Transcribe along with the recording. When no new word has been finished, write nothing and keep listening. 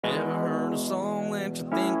that you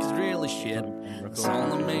think is really shit. A song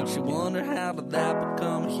that makes you wonder how did that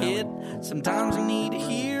become a hit. Sometimes you need to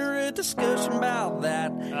hear a discussion about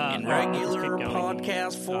that in regular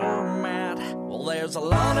podcast format. Well, there's a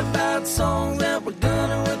lot of bad songs that we're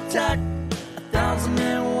gonna attack.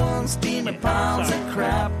 1,001 steaming piles of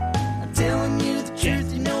crap. I'm telling you the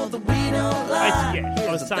truth, you know that we don't lie.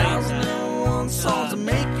 Here's 1,001 songs that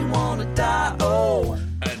make you want to die. Oh.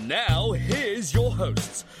 And now, here's your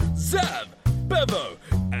hosts, Zav, Bevo,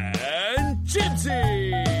 and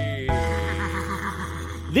Gypsy.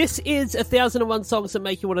 This is 1,001 Songs That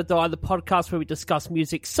Make You Want to Die, the podcast where we discuss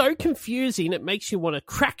music so confusing it makes you want to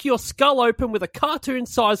crack your skull open with a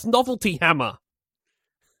cartoon-sized novelty hammer.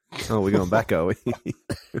 Oh, we're going back, are we?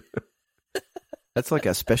 That's like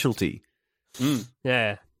our specialty.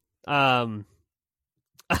 Yeah.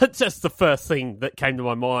 Just the first thing that came to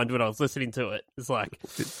my mind when I was listening to it. It's like,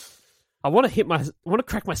 I want to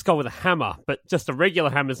crack my skull with a hammer, but just a regular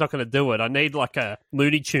hammer is not going to do it. I need like a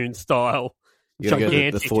Looney Tunes style You gotta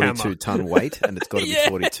gigantic go the 42-ton weight, and it's got to be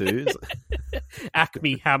 42.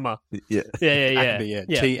 Acme hammer. Yeah. Acme, Yeah.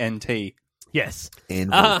 TNT. Yes.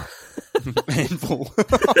 Anvil. Anvil.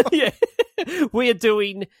 Yeah. We are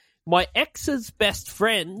doing My Ex's Best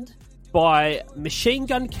Friend by Machine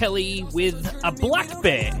Gun Kelly with a Black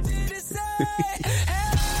Bear.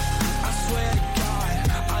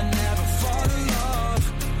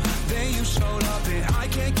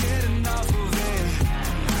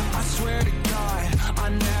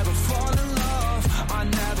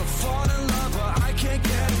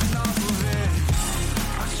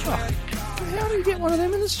 How do you get one of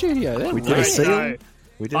them in the studio? We did a seal.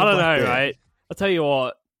 We did I don't know, bear. mate. I'll tell you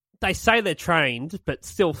what. They say they're trained, but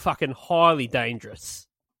still fucking highly dangerous.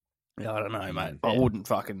 I don't know, mate. I wouldn't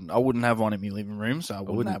have one in my living room, so I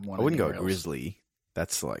wouldn't have one. I wouldn't go anywhere else. grizzly.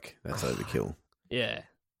 That's overkill. Yeah.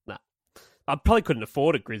 Nah. I probably couldn't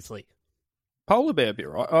afford a grizzly. Polar bear would be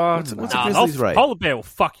right. Oh, What's no. a grizzly's rate? Polar bear will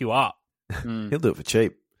fuck you up. He'll do it for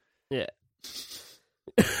cheap. Yeah.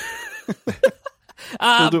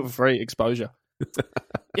 He'll do it for free exposure.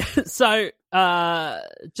 So,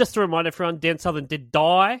 just to remind everyone, Dan Southern did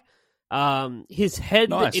die. His head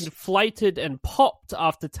Nice. inflated and popped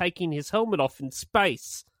after taking his helmet off in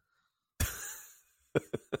space.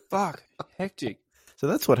 Fuck. Hectic. So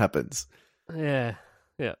that's what happens. Yeah.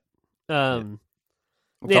 I told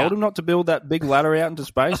him not to build that big ladder out into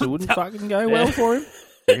space. It wouldn't fucking go well for him.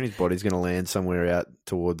 I reckon his body's going to land somewhere out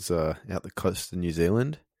towards out the coast of New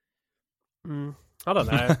Zealand I don't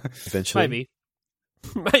know. eventually.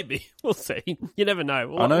 Maybe. We'll see. You never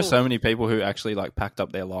know. I know so many people who actually like packed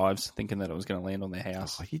up their lives thinking that it was going to land on their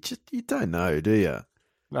house. Oh, you don't know, do you?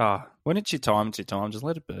 When it's your time, it's your time. Just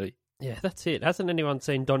let it be. Yeah, that's it. Hasn't anyone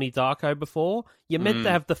seen Donnie Darko before? You're meant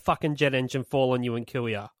to have the fucking jet engine fall on you and kill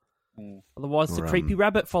you. Otherwise, the Or, creepy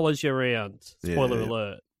rabbit follows you around. Spoiler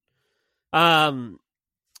Yeah. alert.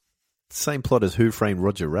 Same plot as Who Framed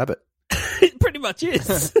Roger Rabbit. It pretty much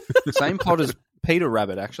is. Same plot as Peter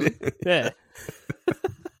Rabbit, actually. Yeah.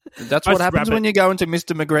 That's what Most happens rabbit- when you go into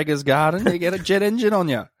Mr. McGregor's garden. You get a jet engine on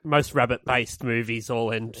you. Most rabbit-based movies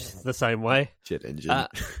all end the same way. Jet engine. Okay,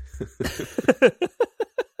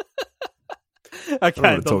 I don't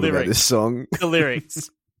want to the talk about lyrics. this song. The lyrics.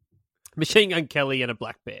 Machine Gun Kelly and a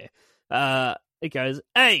black bear. It goes,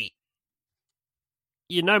 hey,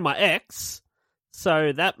 you know my ex,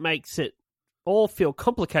 so that makes it all feel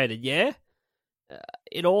complicated, yeah?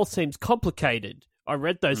 It all seems complicated. I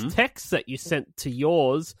read those texts that you sent to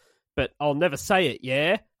yours, but I'll never say it,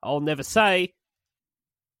 yeah? I'll never say...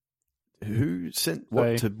 Who sent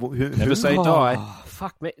what to who? Never say die. Oh,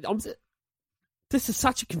 fuck me. This is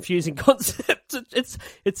such a confusing concept. It's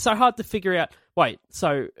so hard to figure out. Wait,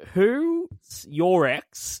 so who's your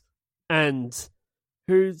ex and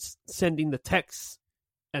who's sending the texts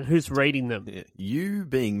and who's reading them? Yeah, you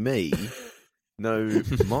being me. No,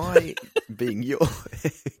 my being your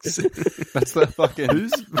ex. That's the fucking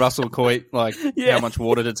Russell Coit, like Yeah. how much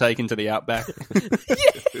water to take into the outback.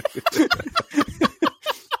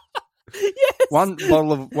 Yes. 1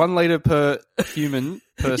 bottle of 1 litre per human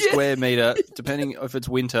per square metre, depending if it's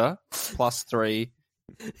winter, +3,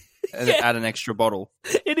 and add an extra bottle.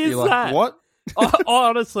 It is You're like, that. what?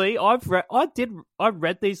 Honestly, I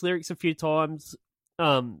read these lyrics a few times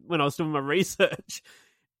when I was doing my research,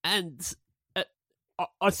 and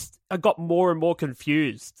I got more and more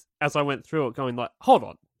confused as I went through it, going like, hold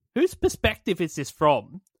on, whose perspective is this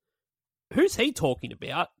from? Who's he talking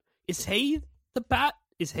about? Is he the bad?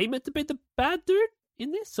 Is he meant to be the bad dude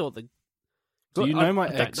in this, or the? Do you know my I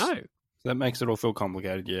ex? don't know. That makes it all feel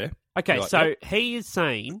complicated, yeah. Okay, You're like, so yep. he is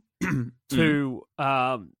saying to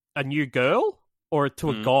a new girl or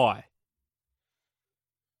to a guy?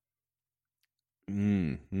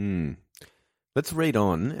 Let's read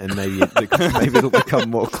on, and maybe it'll become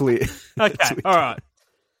more clear. Okay, all right.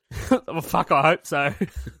 Well, fuck, I hope so.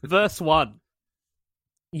 Verse 1.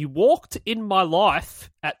 You walked in my life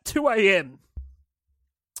at 2 a.m.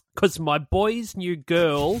 because my boy's new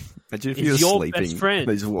girl Imagine if is you're your sleeping, best friend.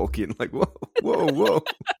 they just walk in like, whoa, whoa, whoa.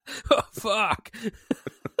 Oh, fuck.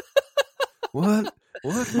 What?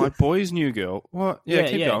 My boy's new girl. What? Yeah,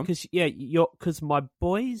 keep going. Because my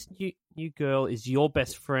boy's new girl is your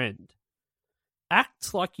best friend.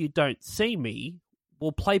 Act like you don't see me.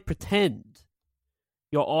 We'll play pretend.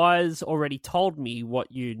 Your eyes already told me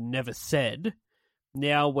what you never said.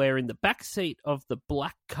 Now we're in the backseat of the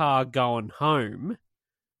black car going home.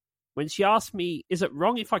 When she asked me, is it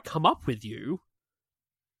wrong if I come up with you?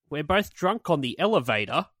 We're both drunk on the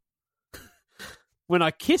elevator. When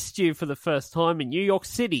I kissed you for the first time in New York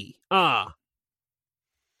City. No.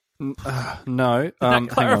 Did that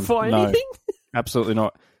clarify hang on. anything? No, absolutely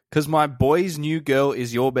not. Because my boy's new girl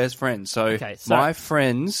is your best friend. So, my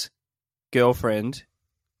friend's girlfriend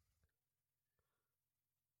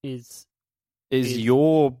is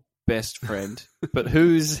your best friend. But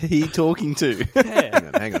who's he talking to?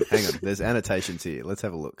 Yeah. Hang on. There's annotations here. Let's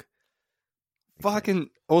have a look. Fucking.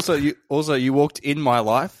 Also, you walked in my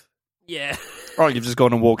life. Yeah. Oh, you've just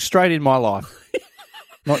gone and walked straight in my life.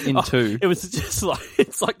 Not into. It was just like,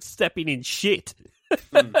 it's like stepping in shit.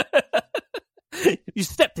 You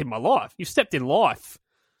stepped in my life. You stepped in life.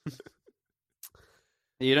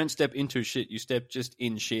 You don't step into shit. You step just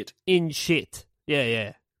in shit. In shit.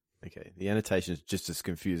 Yeah. Okay, the annotation is just as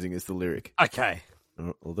confusing as the lyric. Okay.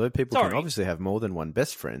 Although people can obviously have more than one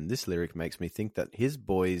best friend, this lyric makes me think that his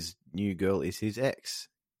boy's new girl is his ex.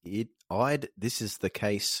 This is the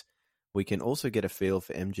case. We can also get a feel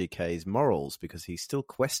for MGK's morals because he's still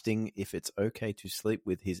questing if it's okay to sleep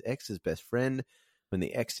with his ex's best friend when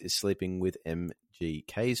the ex is sleeping with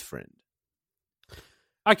MGK's friend.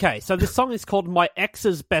 Okay, so this song is called My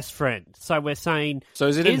Ex's Best Friend. So we're saying... So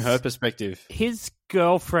is it in her perspective? His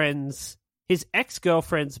ex-girlfriend's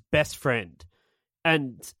best friend.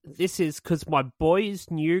 And this is because my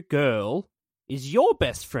boy's new girl is your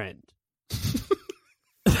best friend.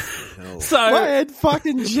 So my head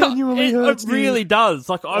fucking genuinely hurts. It really does.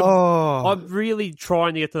 Like I'm really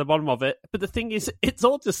trying to get to the bottom of it. But the thing is, it's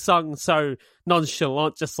all just sung so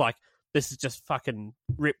nonchalant, just like this is just fucking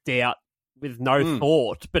ripped out with no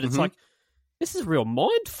thought. But it's like this is a real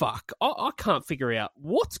mind fuck. I can't figure out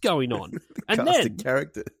what's going on. And then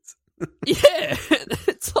characters. Yeah,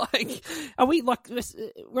 it's like, are we like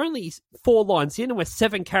we're only 4 lines in and we're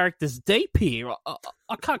 7 characters deep here.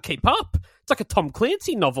 I can't keep up. It's like a Tom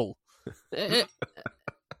Clancy novel.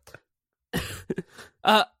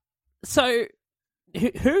 So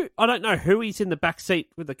who I don't know who he's in the back seat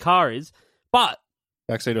with the car is, but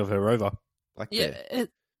backseat of her Rover. What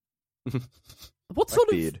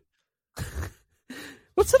sort of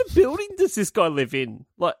building does this guy live in?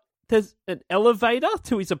 Like, there's an elevator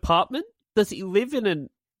to his apartment. Does he live in an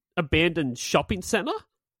abandoned shopping center?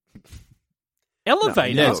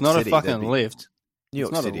 Elevator. Yeah, it's not a fucking lift. New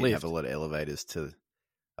York City have a lot of elevators to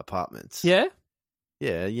apartments. Yeah?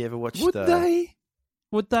 Yeah, you ever watched... Would they?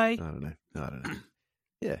 I don't know.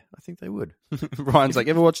 Yeah, I think they would. Ryan's like,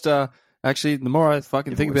 ever watched... Actually, the more I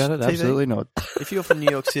fucking think about it, TV? absolutely not. If you're from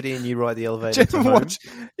New York City and you ride the elevator to home...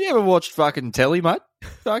 You ever watched fucking telly, mate?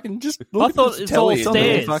 Fucking just look I thought at it's all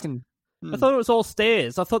stairs. Fucking... I thought it was all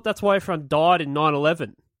stairs. I thought that's why everyone died in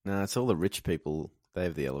 9/11. No, it's all the rich people. They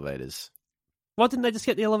have the elevators. Why didn't they just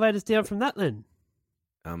get the elevators down from that then?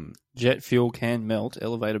 Jet fuel can melt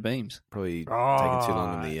elevator beams. Probably taking too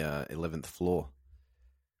long on the 11th floor.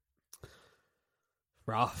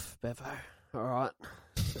 Rough, Bevo. All right.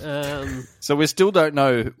 So we still don't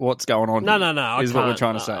know what's going on. No. Is what we're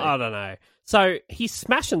trying to say. I don't know. So he's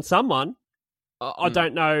smashing someone. I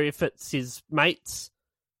don't know if it's his mates.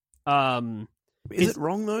 Is it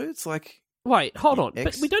wrong though? It's like wait, hold on.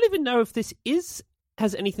 Ex? But we don't even know if this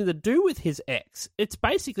has anything to do with his ex. It's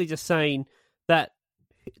basically just saying that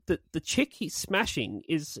the chick he's smashing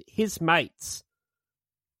is his mate's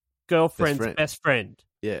girlfriend's best friend.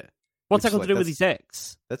 Yeah. What's that got to do with his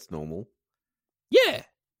ex? That's normal. Yeah.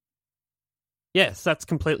 Yes, that's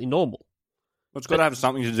completely normal. Well, it's got to have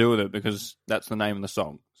something to do with it because that's the name of the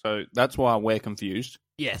song. So that's why we're confused.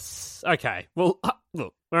 Yes. Okay. Well,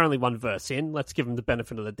 look, we're only one verse in. Let's give him the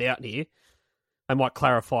benefit of the doubt here. I might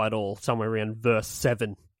clarify it all somewhere around verse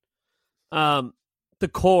 7. The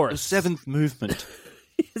chorus. The 7th movement.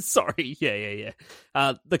 Sorry. Yeah.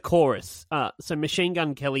 The chorus. So Machine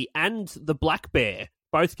Gun Kelly and the Black Bear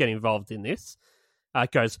both get involved in this.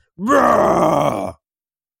 It goes, "Roar!"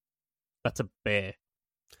 That's a bear.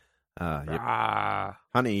 Yep.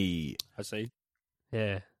 Honey. I see.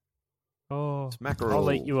 Yeah. Oh, It's mackerel.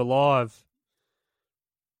 I'll eat you alive.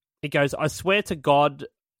 He goes, I swear to God,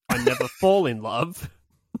 I never fall in love.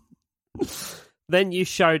 Then you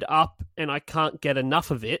showed up and I can't get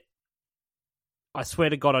enough of it. I swear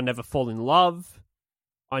to God, I never fall in love.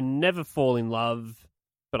 I never fall in love,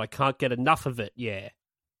 but I can't get enough of it. Yeah.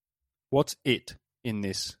 What's it in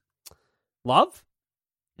this? Love?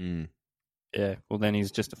 Mm. Yeah, well then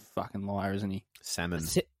he's just a fucking liar, isn't he? Salmon.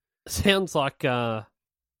 Sounds like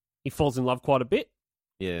he falls in love quite a bit.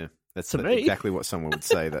 Yeah, that's To me. exactly what someone would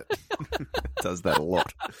say that does that a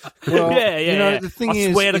lot. Well, yeah. you know, the thing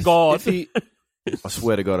is, swear to God. I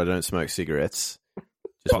swear to God, I don't smoke cigarettes.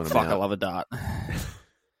 Just when I'm fuck, I out. love a dart.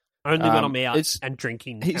 Only when I'm out it's- and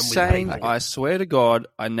drinking. He's and with saying, people. I swear to God,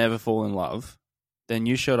 I never fall in love. Then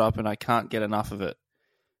you showed up and I can't get enough of it.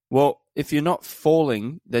 Well, if you're not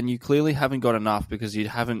falling, then you clearly haven't got enough because you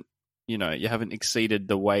haven't exceeded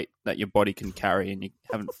the weight that your body can carry and you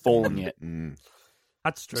haven't fallen yet. Mm.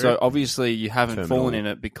 That's true. So obviously you haven't Terminal. fallen in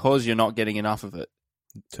it because you're not getting enough of it.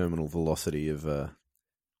 Terminal velocity of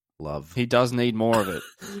love. He does need more of it.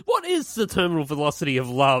 What is the terminal velocity of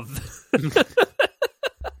love?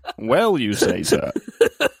 Well, you say, sir.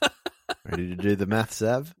 Ready to do the maths,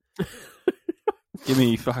 Av? Give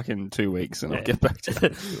me fucking 2 weeks and I'll get back to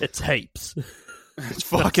you. It's heaps. It's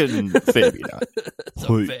fucking fair bit. It's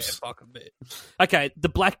a fair fucking bit. Okay, the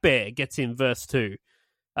black bear gets in verse 2.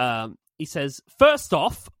 He says, first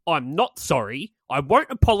off, I'm not sorry. I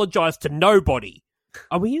won't apologise to nobody.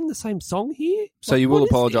 Are we in the same song here? So you will what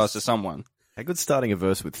is apologise to this? someone. How good starting a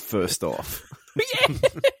verse with first off. Yeah.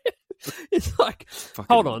 It's like,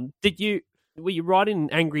 hold on. Were you writing an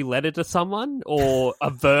angry letter to someone or a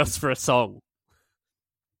verse for a song?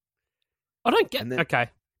 I don't get. And then- Okay,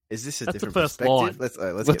 Is this a That's the different first perspective?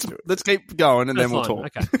 line. Let's get to it. Let's keep going and then First we'll line,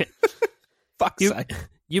 talk. Okay. Fuck's You, sake.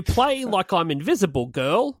 you play like I'm invisible,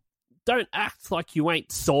 girl. Don't act like you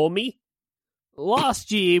ain't saw me.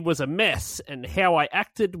 Last year was a mess, and how I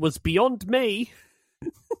acted was beyond me.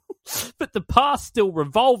 But the past still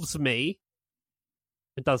revolves me.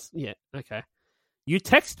 It does, yeah, okay. You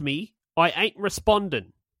text me, I ain't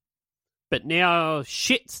responding. But now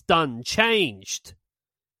shit's done changed.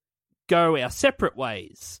 Go our separate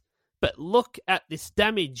ways. But look at this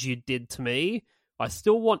damage you did to me. I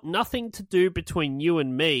still want nothing to do between you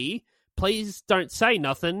and me. Please don't say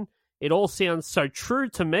nothing. It all sounds so true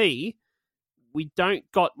to me. We don't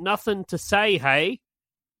got nothing to say, hey?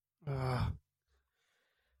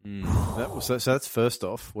 So that's first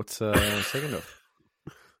off. What's second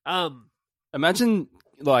off? Imagine,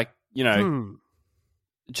 like, you know,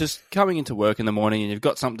 just coming into work in the morning and you've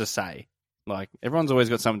got something to say. Like, everyone's always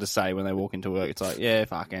got something to say when they walk into work. It's like, yeah,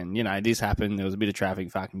 fucking, you know, this happened. There was a bit of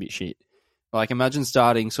traffic, fucking bit shit. Like, imagine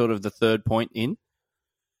starting sort of the third point in.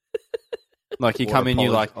 Like, you come in,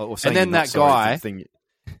 you're like, and then that guy,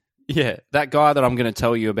 yeah, that guy that I'm going to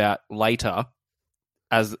tell you about later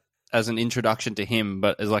as an introduction to him,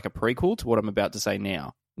 but as like a prequel to what I'm about to say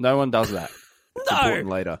now. No one does that. Important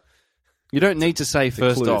later. You don't need to say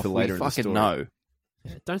first clue off. for We later in the fucking story. know.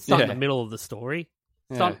 Don't start in Yeah. the middle of the story.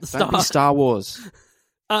 Yeah. Start at the Don't be start. Star Wars.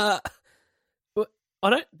 I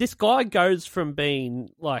don't. This guy goes from being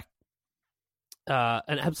like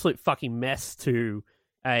an absolute fucking mess to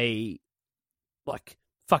a like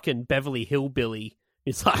fucking Beverly Hillbilly.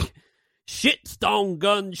 It's like shit's done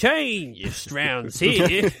gun changed round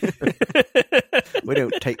here. We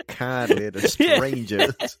don't take kindly to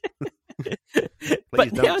strangers.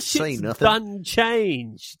 But now don't say shit's nothing. done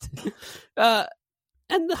changed.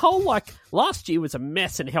 And the whole like last year was a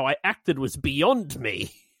mess, and how I acted was beyond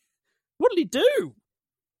me. What did he do?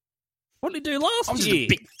 What did he do last I'm just year? a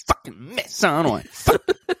big fucking mess, aren't I?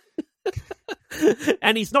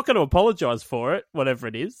 And he's not going to apologise for it, whatever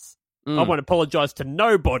it is. I Mm. won't apologise to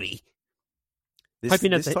nobody.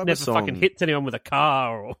 Hoping this it type of never fucking song- hits anyone with a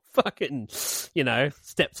car or fucking, you know,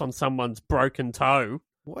 steps on someone's broken toe.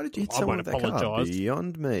 Why did you hit I someone won't with that car? apologise.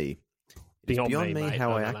 Beyond me. It's Beyond me, mate,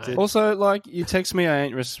 how I don't know. acted. Also, like, you text me, I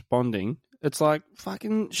ain't responding. It's like,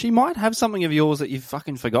 fucking, she might have something of yours that you've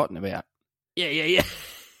fucking forgotten about. Yeah.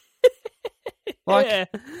 Like, Yeah.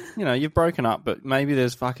 you know, you've broken up, but maybe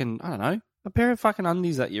there's fucking, I don't know, a pair of fucking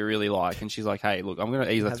undies that you really like. And she's like, hey, look, I'm going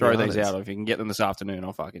to either Have throw the these undies. out, or if you can get them this afternoon,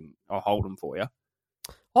 I'll hold them for you.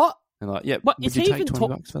 What? And like, yeah, What, would is you he take even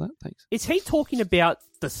 $20 for that? Thanks. Is he talking about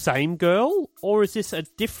the same girl, or is this a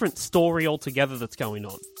different story altogether that's going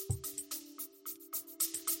on?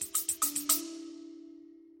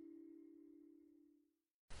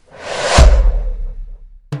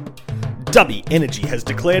 Dubby Energy has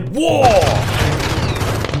declared war!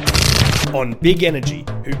 on Big Energy,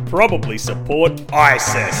 who probably support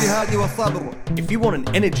ISIS. If you want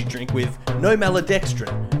an energy drink with no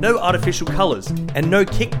maltodextrin, no artificial colours, and no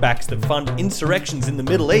kickbacks that fund insurrections in the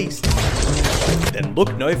Middle East, then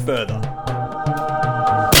look no further.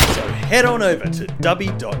 So head on over to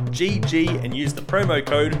w.gg and use the promo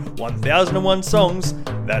code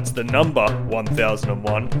 1001songs, that's the number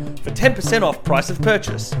 1001, for 10% off price of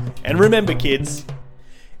purchase. And remember, kids,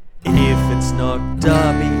 if it's not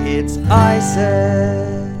Derby, it's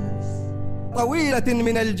ISIS. طويلة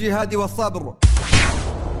من الجهاد والصبر.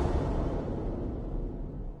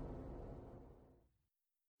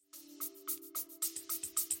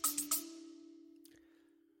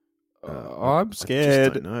 I'm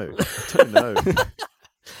scared. I don't know.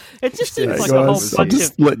 It just seems like guys, a whole I'm bunch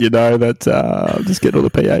just of... letting you know that I'm just getting all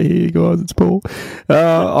the PA here, guys. It's Paul.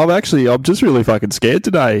 I'm just really fucking scared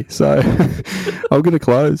today, so I'm going to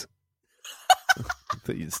close. I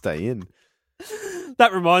thought you'd stay in.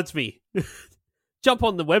 That reminds me. Jump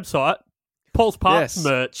on the website. Paul's Parks Yes.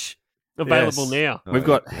 merch available Yes. now. We've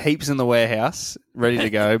got heaps in the warehouse ready to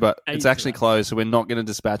go, but it's Heaps actually of that. closed, so we're not going to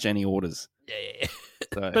dispatch any orders. Yeah.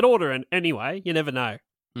 So, But order it anyway. You never know.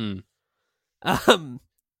 Mm.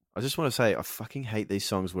 I just want to say, I fucking hate these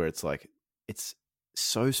songs where it's like, it's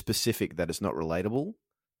so specific that it's not relatable.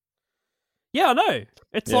 Yeah, I know.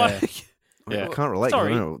 It's Yeah. like... I can't relate. 'cause I Sorry.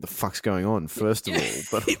 don't know what the fuck's going on, first of all.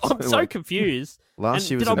 But I'm also, so like, confused. last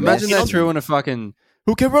year And was did I a Imagine mention they on- threw in a fucking,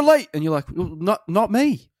 who can relate? And you're like, well, not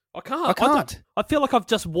me. I can't. I can't. I feel like I've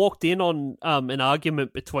just walked in on an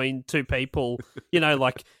argument between two people. You know,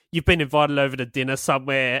 like you've been invited over to dinner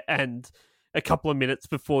somewhere, and a couple of minutes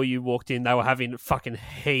before you walked in, they were having a fucking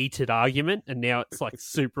heated argument, and now it's like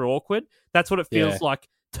super awkward. That's what it feels Yeah. like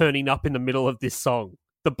turning up in the middle of this song.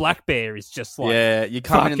 The Black Bear is just like, Yeah, you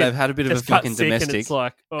come in and fucking they've had a bit of a just cut fucking sick, and domestic. it's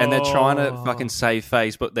like, And they're trying to oh. fucking save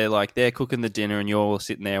face, but they're cooking the dinner and you're all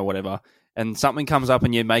sitting there or whatever. And something comes up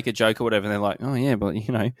and you make a joke or whatever, and they're like, oh yeah, but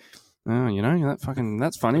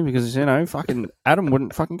that's funny because fucking Adam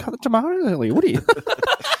wouldn't fucking cut the tomatoes earlier, would he?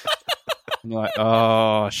 And you're like,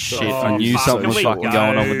 oh shit, I Oh, knew fuck, something can was we fucking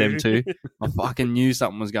going on with go? them too. I fucking knew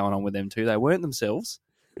something was going on with them too. They weren't themselves.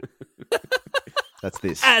 that's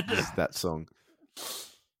this. And- This is that song.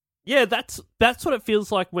 Yeah, that's what it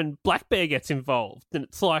feels like when Black Bear gets involved, and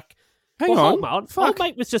it's like, Hang well, on, hold on. fuck. Old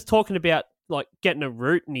mate was just talking about like getting a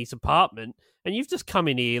root in his apartment, and you've just come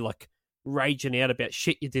in here like raging out about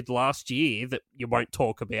shit you did last year that you won't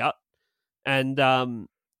talk about, and I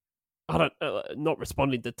don't not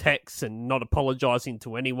responding to texts and not apologizing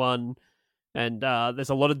to anyone, and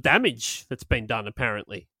there's a lot of damage that's been done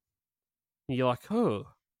apparently. And you're like, oh,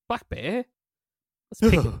 Black Bear,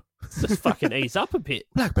 let's just fucking ease up a bit.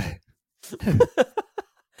 Black Bear. They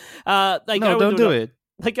No, go don't into do ano- it.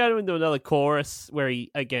 They go into another chorus where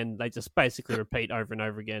they just basically repeat over and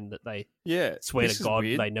over again that they Yeah, swear this to is God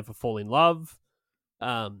weird. they never fall in love.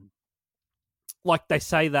 Like they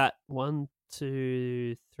say that 1,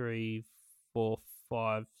 2, 3, 4,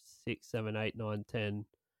 5, 6, 7, 8, 9, 10,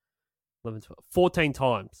 11, 12, 14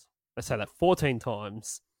 times. They say that 14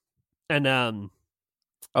 times. And I was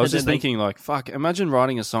and just then they- thinking, like, fuck, imagine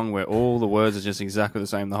writing a song where all the words are just exactly the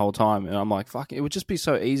same the whole time. And I'm like, fuck, it would just be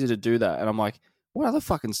so easy to do that. And I'm like, what other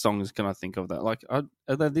fucking songs can I think of that? Like, are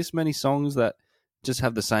there this many songs that just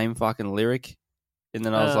have the same fucking lyric? And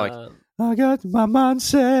then I was like, I got my mind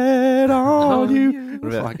set on you. What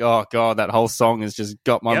about- Like, oh, God, that whole song has just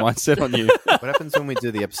got my Yep. mind set on you. What happens when we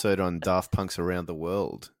do the episode on Daft Punk's Around the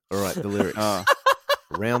World? All right, the lyrics. Oh.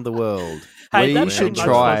 Around the world. Hey, We that'd should be much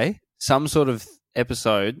try some sort of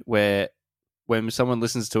episode where when someone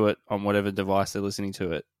listens to it on whatever device they're listening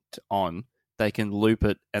to it on, they can loop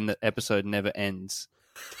it and the episode never ends.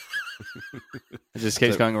 It just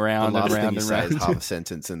keeps So going around the last and thing round you and say round. is half a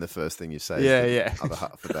sentence, and the first thing you say Yeah, is the yeah. other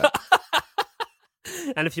half of that.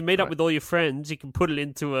 And if you meet up Right. with all your friends, you can put it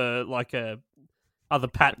into a other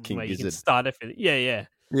pattern King where you can Gizzard. start everything. Yeah.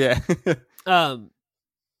 Yeah.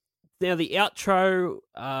 Now the outro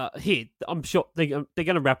here, I'm sure they're going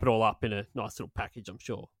to wrap it all up in a nice little package. I'm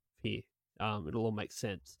sure here, it'll all make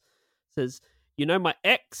sense. It says, you know my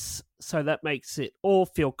ex, so that makes it all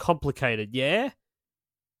feel complicated. Yeah,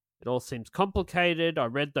 it all seems complicated. I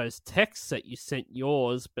read those texts that you sent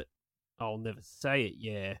yours, but I'll never say it.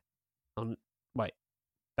 Yeah, wait,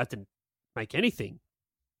 that didn't make anything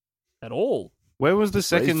at all. Where was the Raise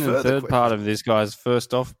second and further third part questions. of this guy's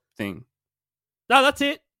first off thing? No, that's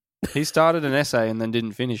it. He started an essay and then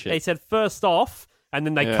didn't finish They it. said first off, and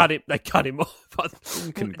then they Yeah. cut him. They cut him off.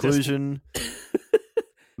 In conclusion,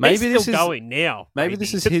 Maybe He's this still is going now. maybe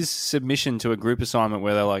this is his submission to a group assignment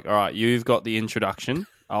where they're like, all right, you've got the introduction.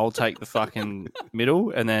 I'll take the fucking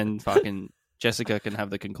middle, and then fucking Jessica can have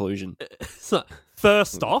the conclusion. So,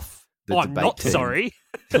 first off, The I'm debate not team. sorry.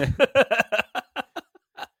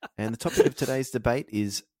 And the topic of today's debate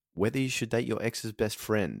is whether you should date your ex's best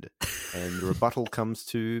friend. And the rebuttal comes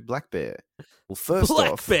to Black Bear. Well, first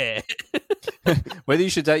Black off, Bear. Whether you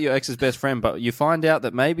should date your ex's best friend, but you find out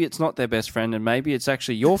that maybe it's not their best friend, and maybe it's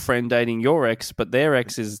actually your friend dating your ex, but their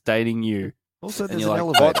ex is dating you. also And there's you're an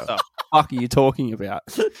like, elevator. what the fuck are you talking about?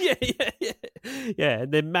 Yeah. Yeah,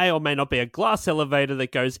 there may or may not be a glass elevator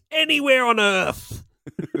that goes anywhere on Earth.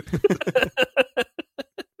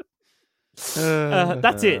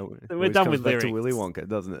 That's it. We're Always done comes with back lyrics. to Willy Wonka,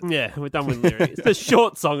 doesn't it? Yeah, we're done with lyrics. It's a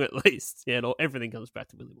short song at least. Yeah, everything comes back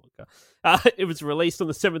to Willy Wonka. It was released on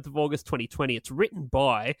the 7th of August 2020. It's written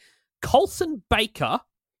by Colson Baker,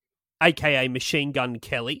 a.k.a. Machine Gun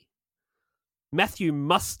Kelly, Matthew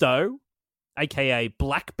Musto, a.k.a.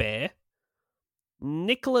 Black Bear,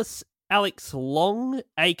 Nicholas Alex Long,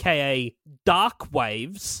 a.k.a. Dark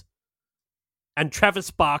Waves, and Travis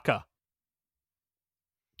Barker,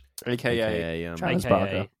 AKA Travis Travis AKA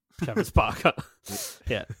Barker. Travis Barker.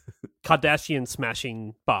 Yeah. Kardashian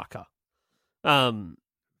smashing Barker.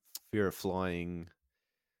 Fear of flying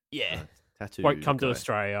Yeah. tattoo. Won't come to guy.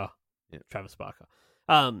 Australia. Yeah. Travis Barker.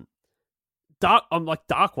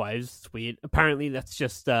 Dark Waves, it's weird. Apparently that's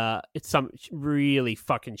just it's some really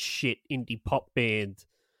fucking shit indie pop band.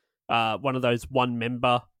 One of those one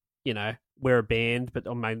member, we're a band, but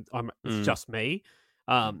it's just me.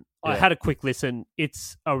 I had a quick listen.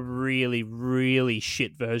 It's a really, really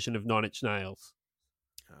shit version of Nine Inch Nails,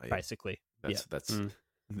 Oh, yeah. basically. That's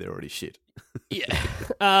they're already shit.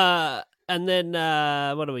 Yeah. And then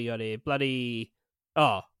what do we got here?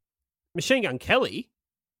 Machine Gun Kelly.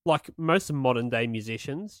 Like most modern day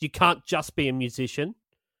musicians, you can't just be a musician.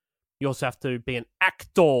 You also have to be an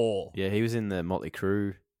actor. Yeah, he was in the Motley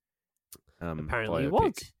Crue. Apparently, he biopic.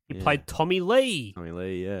 was. He Yeah. played Tommy Lee. Tommy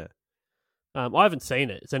Lee. Yeah. I haven't seen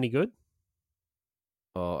it. Is it any good?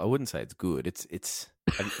 Oh, I wouldn't say it's good. It's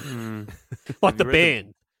Like Have the you read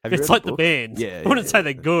band. have you It's read like the book? band. Yeah, I wouldn't yeah, say yeah.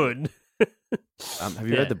 they're good. Have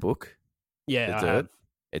you Yeah. read the book? Yeah, The I Dirt? have.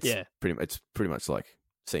 It's Yeah. It's pretty much like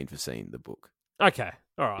scene for scene the book. Okay.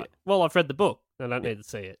 All right. Yeah. Well, I've read the book. I don't need to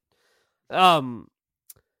see it.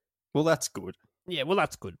 Well, that's good. yeah, well,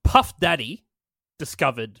 that's good. Puff Daddy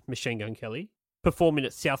discovered Machine Gun Kelly performing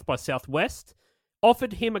at South by Southwest,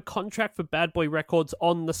 offered him a contract for Bad Boy Records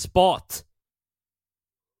on the spot.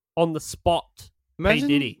 On the spot. Imagine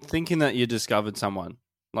Hey, Diddy. thinking that you discovered someone.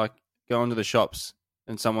 Like, going to the shops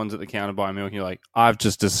and someone's at the counter buying milk and you're like, I've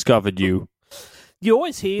just discovered you. You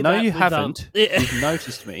always hear No, that. you with, haven't. Yeah. You've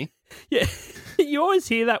noticed me. Yeah. You always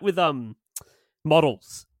hear that with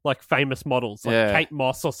models, like famous models, like Yeah. Kate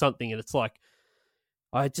Moss or something, and it's like,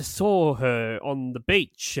 I just saw her on the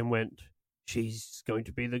beach and went, she's going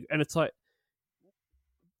to be and it's like,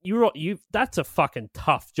 that's a fucking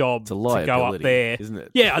tough job It's a to go up liability, there. isn't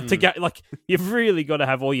it? Yeah, to go, like, you've really got to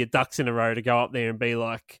have all your ducks in a row to go up there and be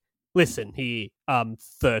like, listen here,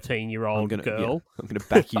 13-year-old girl. I'm going to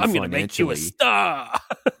back you I'm going to make you a financially. star.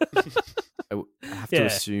 I have Yeah. to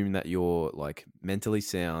assume that you're like mentally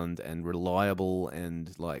sound and reliable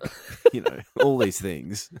and like all these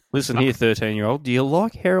things. Listen here, 13-year-old. Do you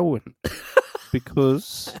like heroin?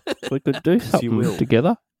 Because we could do something will.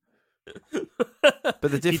 together. But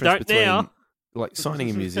the difference don't between now. like signing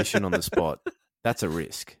a musician on the spot, that's a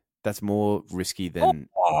risk. That's more risky than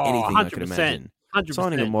Oh, anything I could 100%. imagine. 100%.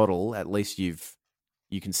 Signing a model, at least you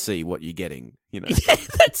can see what you're getting. Yeah,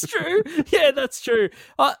 that's true. Yeah, that's true.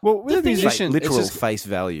 Well, with a thing is- musician, literal it's just, face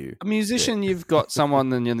value. a musician, you've got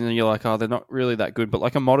someone, and you're like, oh, they're not really that good. But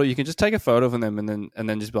like a model, you can just take a photo of them, and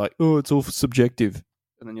then just be like, oh, it's all subjective,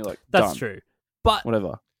 and then you're like, That's done. true. But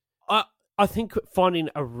Whatever. I think finding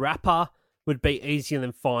a rapper would be easier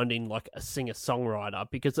than finding like a singer-songwriter,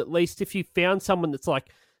 because at least if you found someone that's like,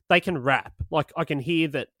 they can rap, like I can hear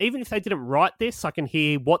that even if they didn't write this, I can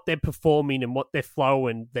hear what they're performing and what their flow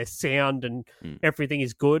and their sound and everything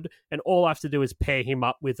is good, and all I have to do is pair him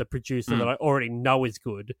up with a producer that I already know is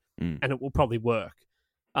good, and it will probably work.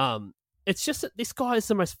 It's just that this guy is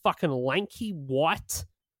the most fucking lanky, white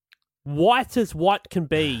as white can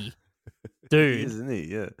be, dude. Isn't he?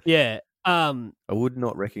 Yeah. Yeah. I would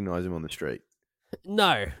not recognize him on the street.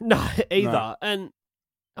 No, either. No. And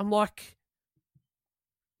I'm like,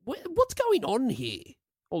 what's going on here?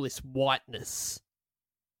 All this whiteness.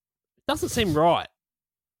 Doesn't seem right.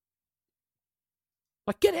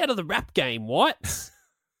 Like, get out of the rap game, whites.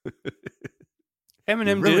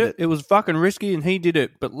 Eminem You did ruined it. It was fucking risky, and he did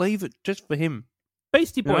it. But leave it just for him.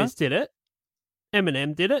 Beastie Yeah. Boys did it.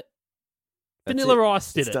 Eminem did it. Vanilla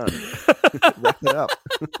Ice did It's it. done. Wrap it up.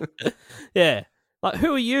 Yeah. Like,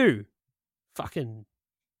 who are you? Fucking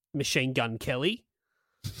Machine Gun Kelly.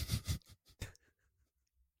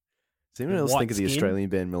 Does anyone else White think of the skin. Australian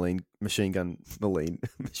band Machine Gun Machi-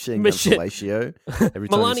 Fellatio? Every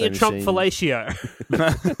time Melania you say Trump machine, Fellatio.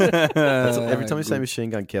 every time you say Machine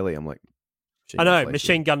Gun Kelly, I'm like, I know, Fellatio.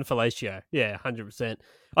 Machine Gun Fellatio. Yeah, 100%.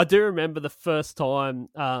 I do remember the first time,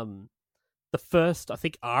 the first, I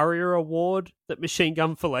think, ARIA award that Machine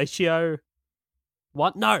Gun Fellatio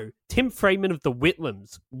won. No, Tim Freeman of the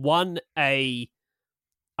Whitlams won a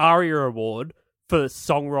ARIA award for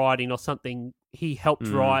songwriting or something. He helped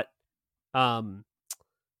write on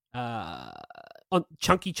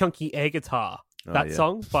Chunky Chunky Air Guitar, that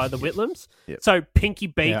song by the Whitlams. Yep. So Pinky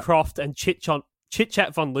Beecroft and Chit Chat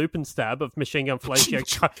von Lupenstab of Machine Gun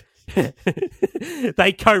Fellatio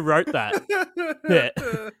they co-wrote that. Yeah.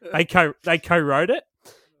 They co-wrote it.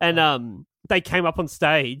 And they came up on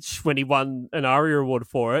stage when he won an ARIA award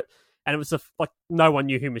for it, and it was like no one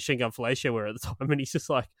knew who Machine Gun Fellatio were at the time, and he's just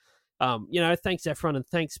like, thanks Efron and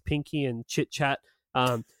thanks Pinky and Chit Chat.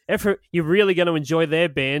 Efron, you're really going to enjoy their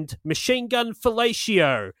band, Machine Gun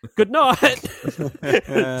Fellatio. Good night.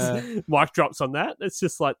 Mic drops on that. It's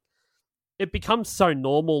just like, it becomes so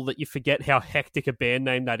normal that you forget how hectic a band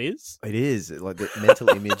name that is. It is. Like, the mental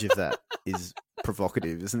image of that is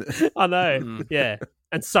provocative, isn't it? I know. Yeah.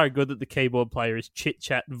 And so good that the keyboard player is Chit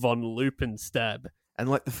Chat von Lupenstab. And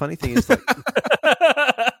like, the funny thing is, like,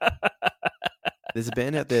 there's a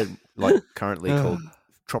band out there like currently called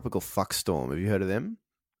Tropical Fuckstorm. Have you heard of them?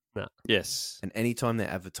 No. Yes. And anytime they're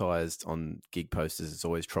advertised on gig posters, it's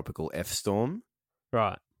always Tropical F Storm.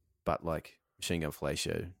 Right. But like Machine Gun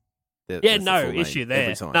Fellatio. Yeah, that's the no full name issue there.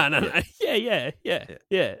 every time. No. Yeah.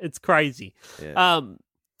 It's crazy. Yeah.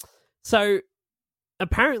 So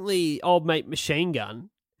apparently, old mate Machine Gun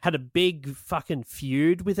had a big fucking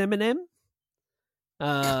feud with Eminem.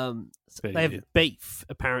 They have beef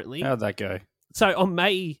apparently. How'd that go? So on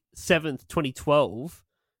May 7th, 2012,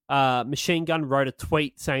 Machine Gun wrote a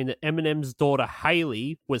tweet saying that Eminem's daughter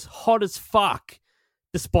Hailey was hot as fuck,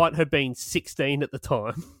 despite her being 16 at the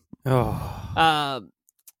time. Oh.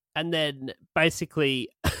 And then basically,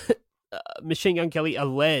 Machine Gun Kelly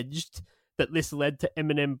alleged that this led to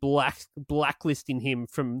Eminem blacklisting him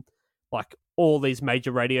from like all these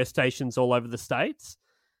major radio stations all over the States.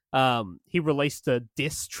 He released a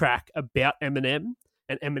diss track about Eminem,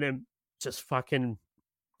 and Eminem just fucking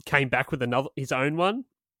came back with his own one,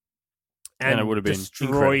 and it would have been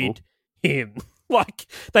destroyed him. Like,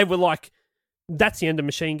 they were like, "That's the end of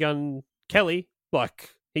Machine Gun Kelly. Like,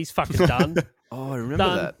 he's fucking done." Oh, I remember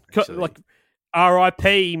done. that. Actually. Like,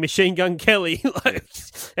 R.I.P. Machine Gun Kelly. Like,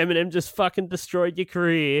 Eminem just fucking destroyed your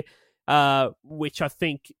career, which I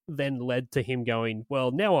think then led to him going,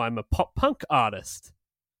 well, now I'm a pop punk artist.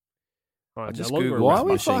 I just no longer googled Why are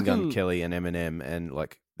we Machine Gun fucking- Kelly and Eminem, and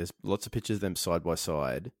like, there's lots of pictures of them side by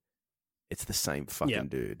side. It's the same fucking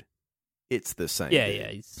dude. It's the same. Yeah,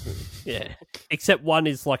 dude. yeah. Except one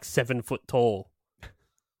is like 7 foot tall.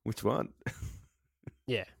 Which one?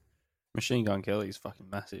 Yeah, Machine Gun Kelly's fucking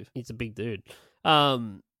massive. he's a big dude.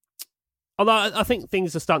 Although I think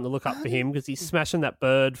things are starting to look up for him because he's smashing that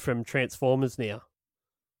bird from Transformers now.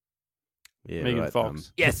 Yeah, Megan right,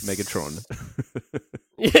 Fox. Yes. Megatron.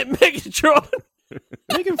 Yeah, Megatron.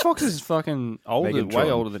 Megan Fox is fucking older, Megatron.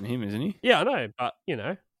 way older than him, isn't he? Yeah, I know, but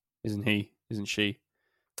Isn't he? Isn't she?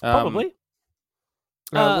 probably.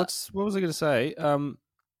 What was I going to say?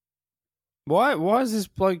 Why has this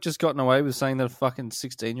bloke just gotten away with saying that a fucking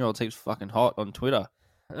 16-year-old he's fucking hot on Twitter?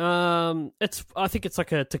 I think it's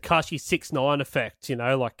like a Tekashi 6ix9ine effect,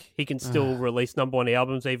 like he can still release number one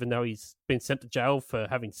albums even though he's been sent to jail for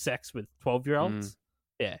having sex with 12-year-olds.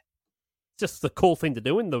 Yeah. It's just the cool thing to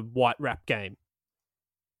do in the white rap game.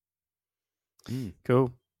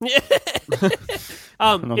 Cool. Yeah.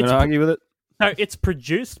 I'm not going to argue with it. So it's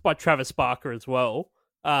produced by Travis Barker as well.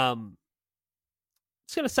 I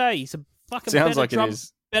was going to say he's a fucking Sounds like it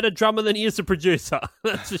is. better drummer than he is a producer.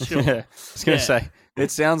 That's for sure. Yeah. I was going to say,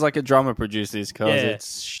 it sounds like a drummer produced this because Yeah.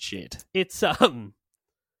 it's shit. It's not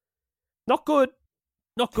good.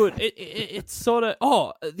 Not good. It's sort of.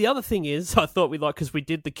 Oh, the other thing is, I thought we like because we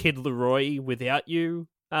did the Kid Leroy Without You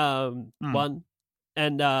one,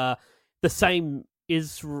 and the same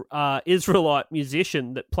Israelite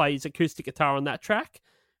musician that plays acoustic guitar on that track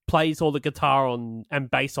plays all the guitar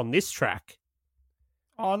and bass on this track.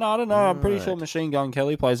 Oh, no, I don't know. I'm pretty sure Machine Gun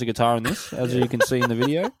Kelly plays the guitar in this, as you can see in the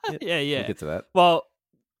video. Yeah. We'll get to that. Well,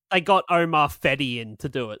 they got Omar Fetty in to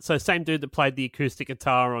do it. So same dude that played the acoustic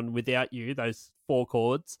guitar on Without You, those 4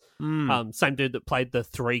 chords. Same dude that played the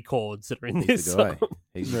 3 chords that are in this the guy. song.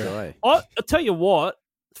 He's your guy. I'll tell you what.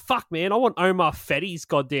 Fuck, man, I want Omar Fetty's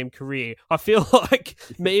goddamn career. I feel like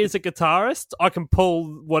me as a guitarist, I can pull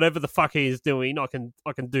whatever the fuck he is doing. I can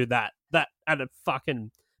do that at a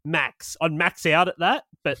fucking max. I'd max out at that,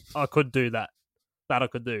 but I could do that. That I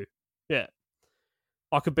could do. Yeah,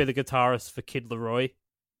 I could be the guitarist for Kid Leroy.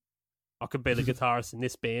 I could be the guitarist in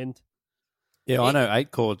this band. Yeah, I know 8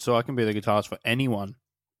 chords, so I can be the guitarist for anyone.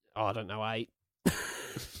 Oh, I don't know 8.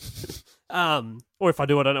 Or if I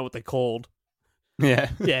do, I don't know what they're called. Yeah.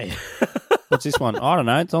 Yeah. What's this one? I don't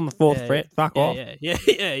know. It's on the 4th fret. Fuck off.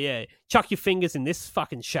 Yeah. Chuck your fingers in this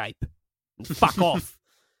fucking shape. And fuck off.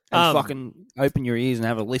 And fucking open your ears and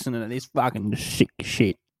have a listen to this fucking sick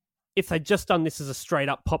shit. If they'd just done this as a straight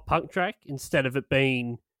up pop punk track instead of it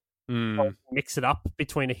being mix it up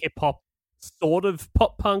between a hip hop sort of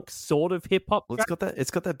pop punk, sort of hip hop. Well,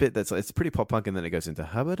 it's got that bit that's like, it's pretty pop punk, and then it goes into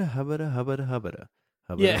hubba hubba,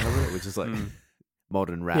 which is like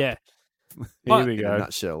modern rap. Yeah. Here we go. In a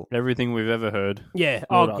nutshell. Everything we've ever heard. Yeah.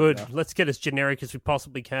 Well Oh, good. done, Let's get as generic as we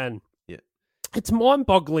possibly can. Yeah. It's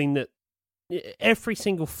mind-boggling that every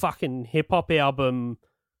single fucking hip-hop album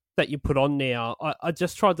that you put on now, I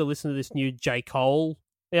just tried to listen to this new J. Cole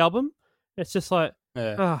album. It's just like,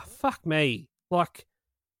 fuck me. Like,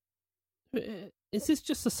 is this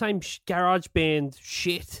just the same garage band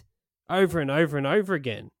shit over and over and over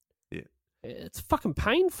again? Yeah. It's fucking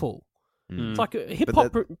painful. Mm. It's like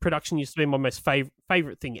hip-hop production used to be my most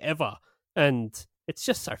favorite thing ever, and it's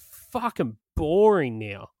just so fucking boring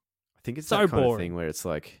now. I think it's so that kind boring. of thing where it's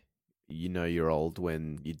like, you know, you're old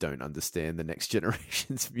when you don't understand the next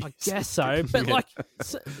generation's music. I guess so, but like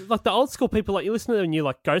the old school people, like you listen to them and you're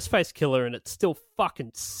like Ghostface Killer, and it's still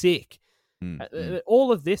fucking sick.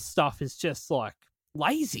 All of this stuff is just like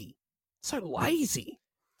lazy, so lazy.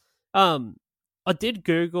 I did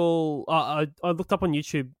Google. I looked up on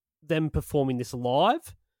YouTube them performing this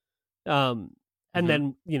live, and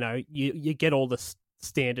then you get all the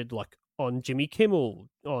standard like on Jimmy Kimmel,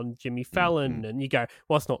 on Jimmy Fallon, and you go,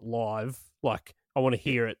 well, it's not live. Like, I want to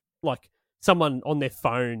hear it. Like, someone on their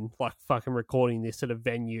phone, like, fucking recording this at a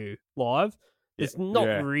venue live. It's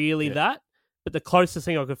not really that, but the closest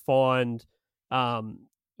thing I could find,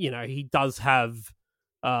 he does have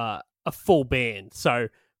a full band. So,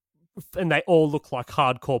 and they all look like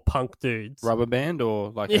hardcore punk dudes. Rubber band or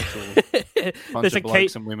like actual bunch there's of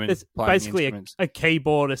blokes and women there's playing basically instruments? a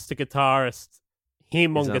keyboardist, a guitarist,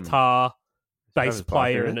 him on guitar, bass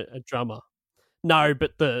player, and a drummer. No,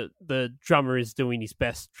 but the drummer is doing his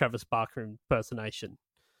best Travis Barker impersonation.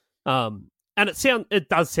 And it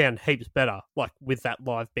does sound heaps better, like with that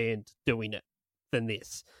live band doing it, than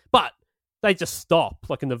this. But they just stop,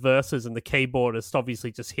 like in the verses, and the keyboardist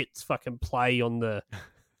obviously just hits fucking play on the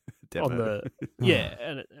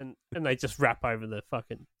and they just rap over the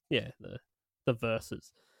fucking the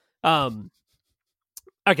verses.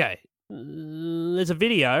 Okay, there's a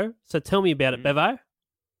video, so tell me about it, Bevo.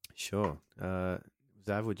 Sure.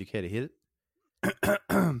 Zav, would you care to hit it?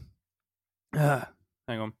 Hang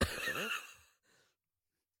on.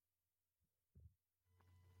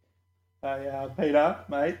 Hey, Peter,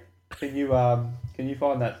 mate, can you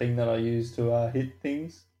find that thing that I use to hit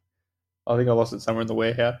things? I think I lost it somewhere in the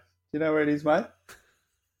warehouse. Do you know where it is, mate?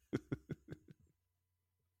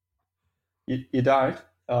 you don't?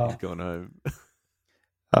 Oh. He's gone home.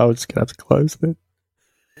 We're just going to have to close then.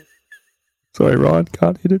 Sorry, Ryan,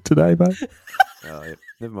 can't hit it today, mate. Oh, yeah.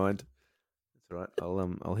 Never mind. It's all right.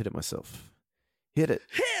 I'll hit it myself. Hit it.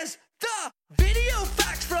 Here's the video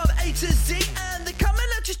facts from A to Z, and they're coming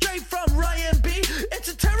at you straight from Ryan B. It's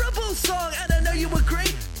a terrible song, and I know you agree.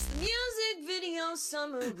 It's the music video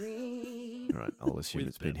summary. All right, I'll assume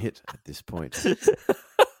it's been hit at this point.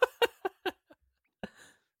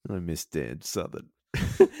 I miss Dan Southern.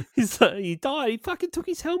 He died. He fucking took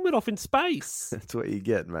his helmet off in space. That's what you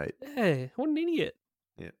get, mate. Yeah, what an idiot.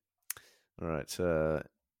 Yeah. All right.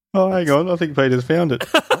 Oh, hang on. I think Peter's found it.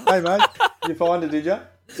 Hey, mate. You find it, did you?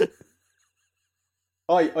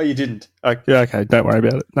 Oh, you didn't. Okay, don't worry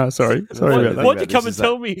about it. No, sorry about that. Why'd you come and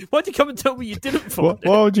tell me? Why'd you come and tell me you didn't find it?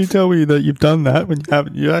 Why would you tell me that you've done that when you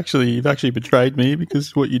haven't? You've actually betrayed me,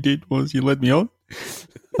 because what you did was you led me on.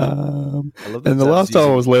 And the last time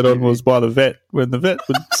I was led on was by the vet, when the vet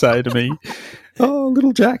would say to me, "Oh,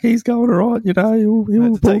 little Jack, he's going all right,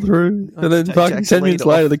 he'll pull through." And then fucking 10 minutes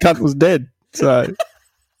later, the cunt was dead. So,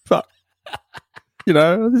 fuck.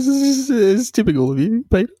 This is typical of you,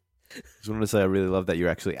 Peter. I just wanted to say I really love that you're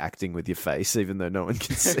actually acting with your face, even though no one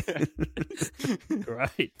can see.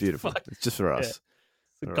 Great. Beautiful. Fuck. It's just for us.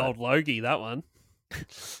 Yeah. All Gold Logie, that one.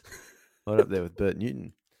 Right up there with Bert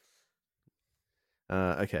Newton.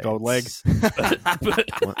 Okay. Gold leg.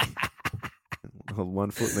 Well,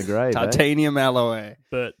 1 foot in the grave. Titanium alloy.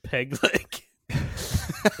 Bert Pegleg.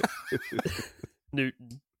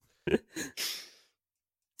 Newton.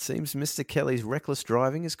 Seems Mr. Kelly's reckless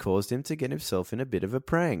driving has caused him to get himself in a bit of a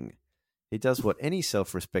prang. He does what any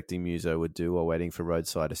self-respecting muso would do while waiting for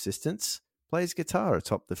roadside assistance, plays guitar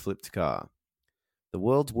atop the flipped car. The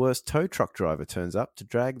world's worst tow truck driver turns up to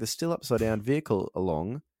drag the still upside-down vehicle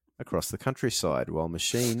along across the countryside while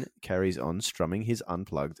Machine carries on strumming his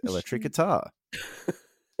unplugged electric guitar.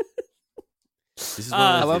 This is one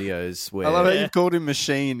of those videos where... I love how you've called him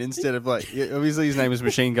Machine instead of obviously his name is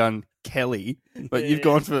Machine Gun Kelly, but you've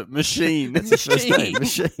gone for Machine. That's his first name,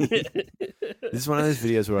 Machine. This is one of those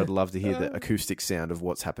videos where I'd love to hear the acoustic sound of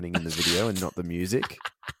what's happening in the video and not the music.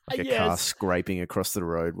 Like a car scraping across the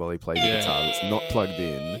road while he plays the guitar that's not plugged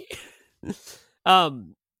in.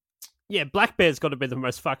 Yeah, Black Bear's got to be the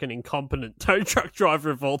most fucking incompetent tow truck driver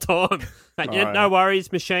of all time. No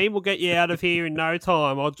worries, Machine. We'll get you out of here in no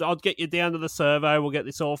time. I'll get you down to the servo. We'll get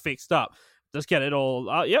this all fixed up. Just get it all.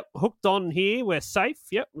 Hooked on here. We're safe.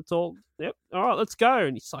 Yep, it's all. Yep. All right, let's go.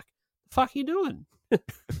 And he's like, "The fuck are you doing?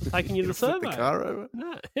 Taking you to the servo? The car over?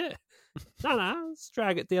 No, let's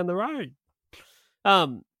drag it down the road."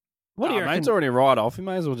 What do you reckon? Mate's already right off. You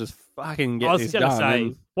may as well just fucking get this done. I was going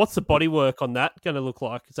to say, what's the bodywork on that going to look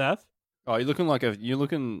like, Zav? Oh, you're looking like a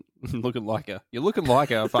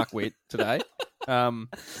fuckwit today.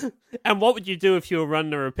 And what would you do if you were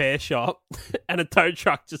running a repair shop and a tow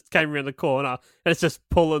truck just came around the corner and it's just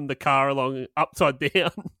pulling the car along upside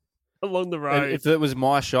down along the road? If it was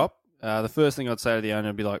my shop, the first thing I'd say to the owner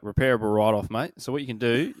would be like, repairable right off, mate. So what you can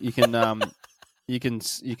do, you can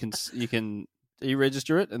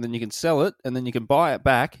e-register it, and then you can sell it, and then you can buy it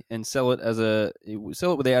back and sell it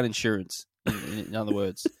without insurance. In other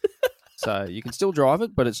words. So you can still drive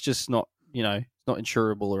it, but it's just not, not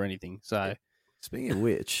insurable or anything. So, speaking of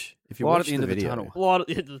which, if you watch the video,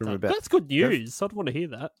 that's good news. I'd want to hear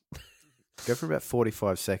that. Go for about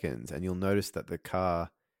 45 seconds, and you'll notice that the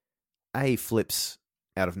car A flips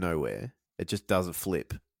out of nowhere. It just doesn't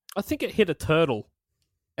flip. I think it hit a turtle,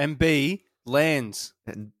 and B lands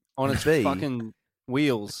on its B, fucking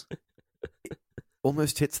wheels. It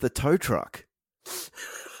almost hits the tow truck.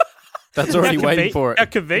 That's already waiting for it. How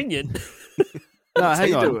convenient. No,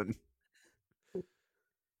 hang on. Doing?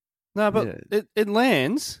 No, but it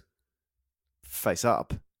lands face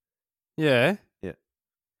up. Yeah. Yeah.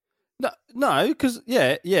 No, because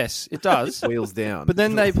yes, it does. Wheels down. But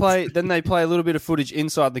then they play a little bit of footage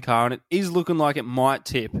inside the car, and it is looking like it might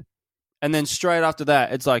tip. And then straight after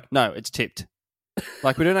that, it's like, no, it's tipped.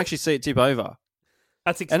 Like we don't actually see it tip over.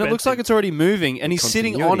 That's expensive. And it looks like it's already moving, and he's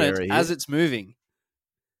sitting on it as it's moving.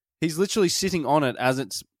 He's literally sitting on it as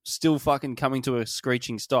it's still fucking coming to a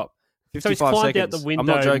screeching stop. 55 so he's climbed seconds. out the window I'm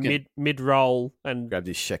not joking. mid-roll and grabbed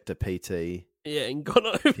his Schecter PT. Yeah, and got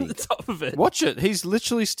over the top of it. Watch it. He's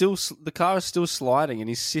literally still... The car is still sliding and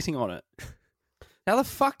he's sitting on it. How the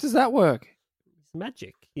fuck does that work? It's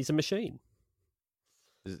magic. He's a machine.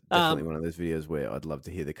 This is definitely one of those videos where I'd love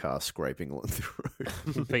to hear the car scraping along the road.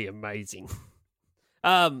 It would be amazing.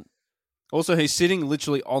 Also, he's sitting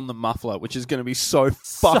literally on the muffler, which is going to be so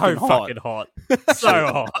fucking hot. So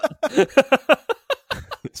hot.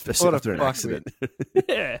 Especially after an accident.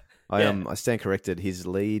 Yeah. I stand corrected. His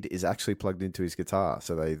lead is actually plugged into his guitar,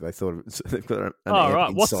 so they thought they've got an amp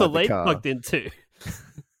right. What's the lead car. plugged into?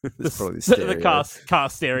 It's probably the car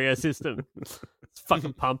stereo system. It's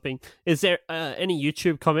fucking pumping. Is there any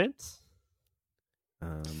YouTube comments?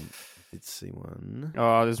 Did see one.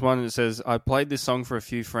 Oh, there's one that says, I played this song for a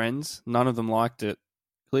few friends. None of them liked it.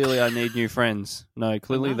 Clearly I need new friends. No,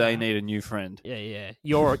 clearly they need a new friend. Yeah.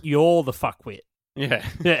 You're the fuckwit. Yeah.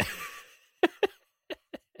 Yeah.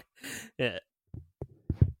 Yeah.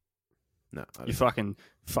 No. You fucking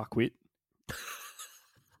fuckwit.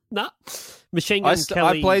 Nah. Machine Gun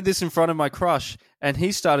Kelly. I played this in front of my crush, and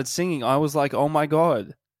he started singing. I was like, oh my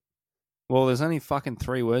God. Well, there's only fucking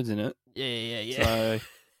 3 words in it. Yeah. So...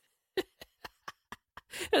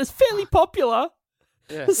 And it's fairly popular.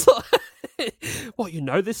 Yeah. It's like, what, you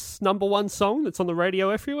know this #1 song that's on the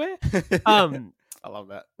radio everywhere? I love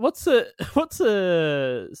that. What's a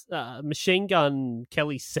Machine Gun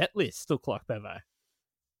Kelly set list look like, Bevo?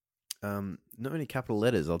 Not many capital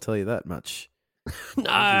letters, I'll tell you that much.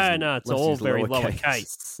 No, it's all very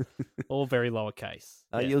lowercase. All very lowercase.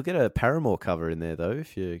 You'll get a Paramore cover in there though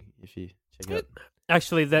if you check out.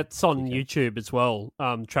 Actually, that's on YouTube as well.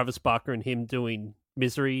 Travis Barker and him doing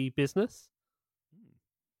Misery Business.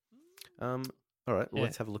 All right, well,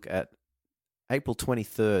 let's have a look at April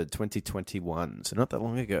 23rd, 2021. So not that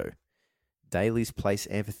long ago. Daly's Place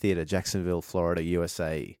Amphitheater, Jacksonville, Florida,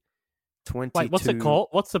 USA. Wait, what's it called?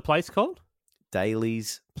 What's the place called?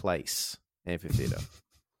 Daly's Place Amphitheatre.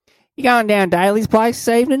 You going down Daly's Place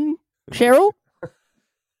this evening, Cheryl?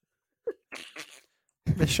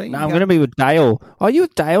 Machine No, I'm going to be with Dale. Oh, you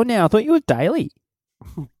with Dale now? I thought you were Daly.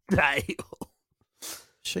 Dale.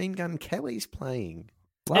 Machine Gun Kelly's playing.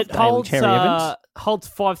 Love It Daly, Cherry Evans. holds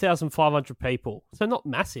 5,500 people, so not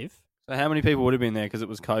massive. So how many people would have been there because it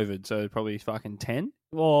was COVID? So probably fucking 10?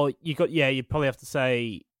 Well, you'd probably have to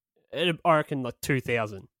say, I reckon like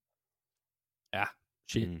 2,000.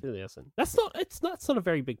 Shit. 2,000. That's not a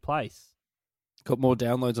very big place. Got more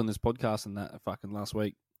downloads on this podcast than that fucking last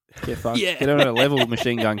week. Get fucked. Yeah. Get on a level,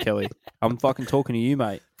 Machine Gun Kelly. I'm fucking talking to you,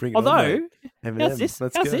 mate. Bring it on, Although, mate. how's this,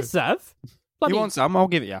 Zav? You want some? I'll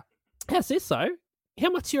give it you. How's this, though? How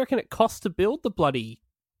much do you reckon it costs to build the bloody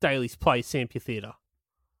Daly's Place Amphitheatre?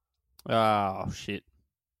 Oh, shit.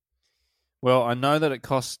 Well, I know that it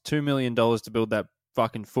costs $2 million to build that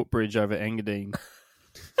fucking footbridge over Engadine.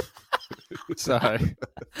 So,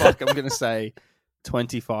 fuck, I'm going to say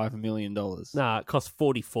 $25 million. Nah, it costs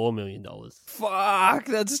 $44 million. Fuck,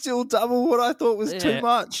 that's still double what I thought was too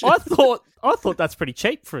much. I thought that's pretty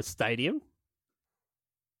cheap for a stadium.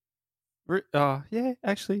 Yeah,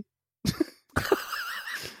 actually.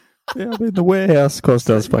 Yeah, I mean, the warehouse cost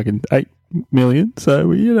us fucking $8 million, so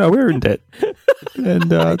we're in debt,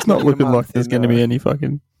 and it's not looking like there's going to be any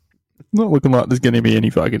fucking. Not looking like there's going to be any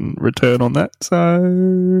fucking return on that.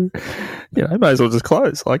 So, may as well just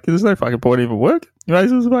close. Like, there's no fucking point even working. You may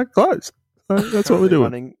as well just fucking close. So that's what we're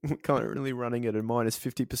doing. Currently running at a minus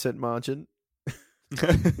 50% margin.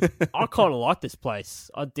 I kind of like this place.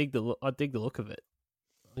 I dig the look of it.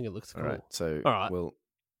 I think it looks cool. All right, so well,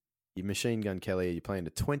 your Machine Gun Kelly, you're playing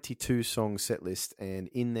a 22-song set list, and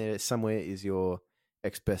in there somewhere is your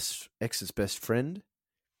ex's best friend,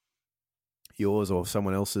 yours or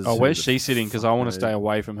someone else's. Oh, where's she sitting? Because I want to stay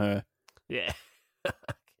away from her. Yeah.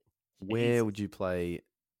 Where would you play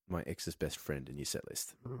my ex's best friend in your set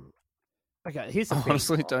list? Okay, here's I the thing.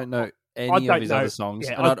 honestly don't know any of his other songs.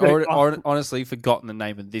 Yeah, and I'd honestly forgotten the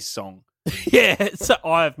name of this song. Yeah, so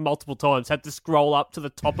I have multiple times had to scroll up to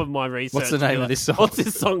the top of my research. What's the name of this song? What's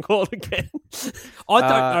this song called again? I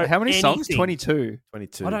don't know. How many songs? anything. 22.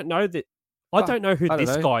 22. I don't know that. I don't know who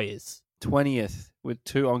this guy is. 20th with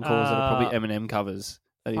 2 encores that are probably Eminem covers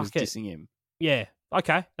that he was fuck it. dissing him. Yeah.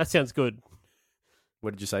 Okay, that sounds good.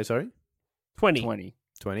 What did you say, sorry? 20.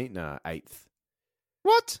 20? Nah, 8th.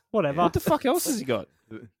 What? Whatever. What the fuck else has he got?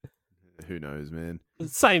 Who knows, man?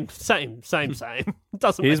 Same.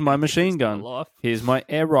 Doesn't. Here's make my any machine difference to gun. my life. Here's my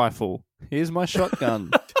air rifle. Here's my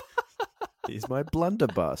shotgun. Here's my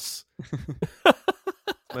blunderbuss.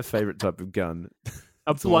 My favourite type of gun.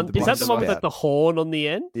 A It's the one blunt. with Is the that the one with spout. the horn on the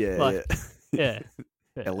end? Yeah, Like, yeah.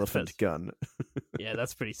 Yeah. Elephant gun. Yeah,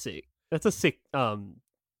 that's pretty sick. That's a sick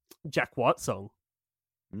Jack White song.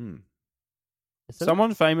 Mm. Isn't it?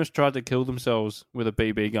 Someone famous tried to kill themselves with a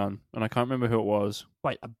BB gun, and I can't remember who it was.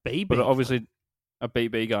 Wait, a BB? But obviously, a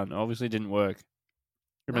BB gun obviously didn't work.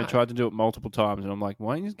 And No. they tried to do it multiple times, and I'm like,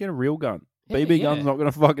 why don't you just get a real gun? Yeah, BB yeah. gun's not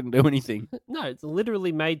going to fucking do anything. No, it's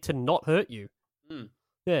literally made to not hurt you. Hmm.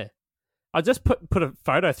 Yeah. I just put a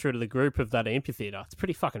photo through to the group of that amphitheater. It's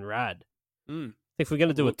pretty fucking rad. Mm. If we're going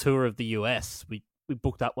to do a tour of the US, we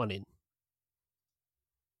booked that one in.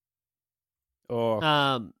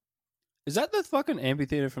 Oh, is that the fucking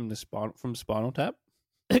amphitheater from Spinal Tap?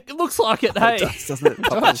 It looks like it, Oh, hey. it does, doesn't it?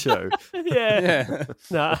 Puppet show. Yeah. Yeah.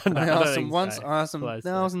 No, I I don't asked him think once, so. I asked him Close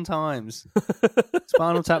 1,000 times.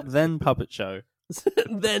 Spinal Tap, then Puppet Show.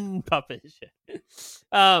 Then puppet show.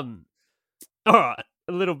 All right,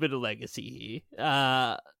 a little bit of legacy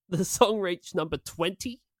here. The song reached number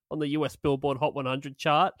 20 on the US Billboard Hot 100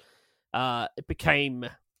 chart. It became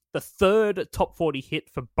the third top 40 hit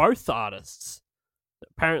for both artists.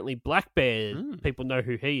 Apparently, Black Bear, people know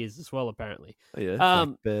who he is as well, apparently. Oh, yeah. Black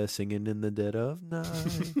Bear singing in the dead of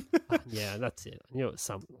night. Yeah, that's it. I knew it was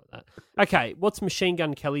something like that. Okay, what's Machine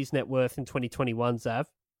Gun Kelly's net worth in 2021, Zav?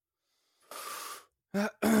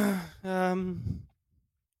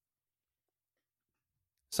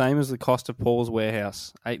 Same as the cost of Paul's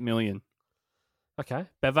warehouse, $8 million. Okay,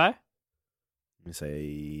 Bevo? Let me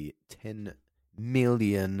say $10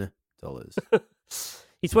 million.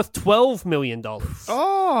 He's worth $12 million.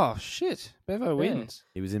 Oh, shit. Bevo wins.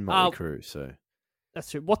 He was in Motley Crue, so.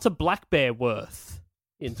 That's true. What's a Black Bear worth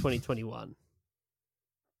in 2021?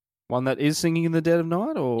 One that is singing in the dead of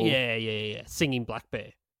night, or Yeah. Singing Black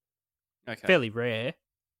Bear. okay. Fairly rare.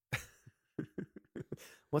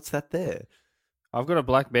 What's that there? I've got a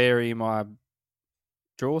blackberry in my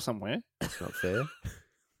drawer somewhere. That's not fair.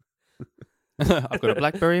 I've got a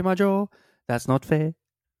blackberry in my drawer. That's not fair.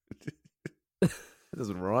 It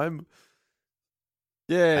doesn't rhyme.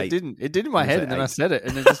 Yeah, Eight. it didn't. It did in my Was head, it and then I eight? said it,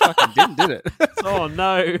 and it just fucking didn't, did it? Oh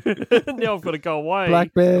no! Now I've got to go away.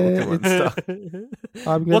 Black bear. Come on, stop. I'm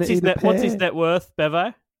gonna What's his eat a What's his pear. net worth,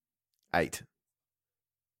 Bevo? 8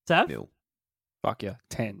 Sav? mil. Fuck yeah,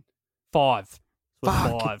 10. 5.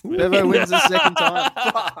 Fuck. 5. Bevo wins the second time.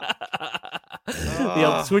 The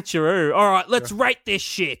old switcheroo. All right, let's rate this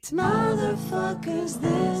shit. Motherfuckers,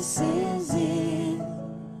 this is it.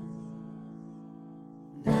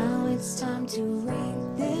 Now it's time to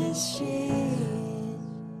rate this shit.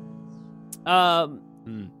 All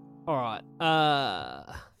right.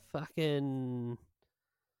 Fucking.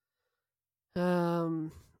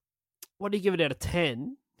 What do you give it out of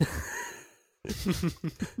 10?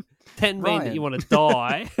 10 being that you want to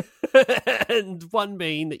die, and 1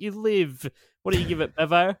 being that you live. What do you give it,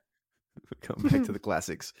 Bevo? Come back to the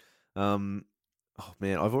classics. Oh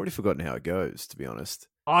man, I've already forgotten how it goes. To be honest,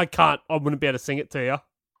 I can't. I wouldn't be able to sing it to you.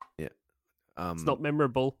 yeah. It's not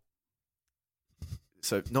memorable.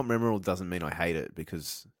 So not memorable doesn't mean I hate it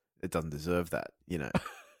because it doesn't deserve that. You know,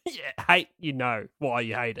 Yeah, hate. You know why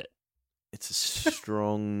you hate it. it's a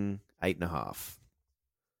strong 8.5.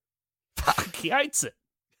 Fuck, he hates it.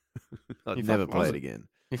 I'd He never fucking play loves it it. again.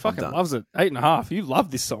 He fucking done. loves it. 8.5. You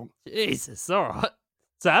love this song. Jesus. All right,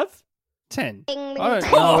 Sav. 10. I don't know.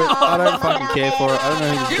 I don't fucking care for it. I don't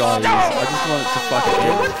know who this guy is. I just want it to fucking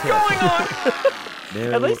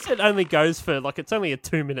end. Now, At least it only goes for it's only a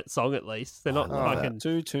 2-minute song. At least they're not I love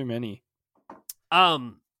fucking. Too many.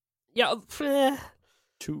 Yeah,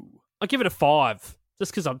 2. I'll give it a 5,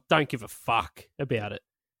 just because I don't give a fuck about it.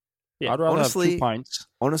 Yeah. I'd rather Honestly- have 2 pints.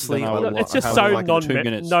 honestly, Then I I, would li- It's just have so like 2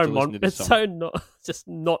 minutes to listen to this it's song. so not just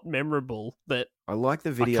not memorable that I like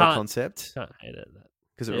the video can't- concept I can't hate it.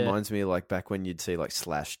 because it Yeah. reminds me of back when you'd see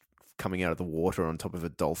Slash coming out of the water on top of a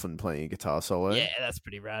dolphin playing a guitar solo. Yeah, that's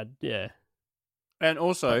pretty rad. Yeah, And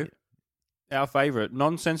also, our favourite,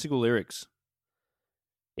 nonsensical lyrics.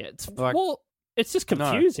 yeah. It's Like- it's just No.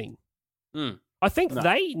 confusing. Mm. I think No.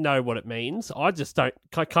 they know what it means. I just don't.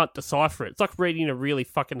 I can't decipher it. It's like reading a really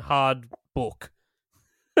fucking hard book.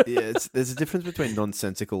 Yeah, there's a difference between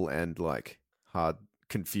nonsensical and hard,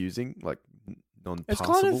 confusing, non-passable. It's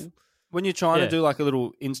kind of when you're trying Yeah. to do a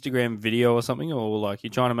little Instagram video or something, or you're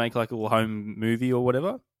trying to make a little home movie or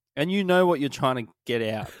whatever, and you know what you're trying to get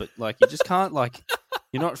out, but you just can't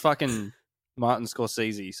you're not fucking Martin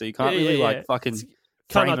Scorsese, so you can't Yeah, really yeah, yeah. fucking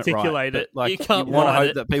Can't frame articulate it. it. Right. You But, can't you want to write hope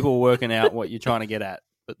it. that people are working out what you're trying to get at,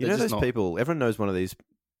 but You they're know just those not. people. Everyone knows one of these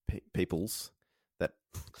peoples that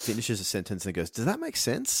finishes a sentence and goes, "Does that make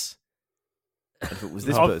sense?" And if it was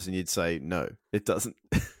this Oh. person, you'd say, "No, it doesn't."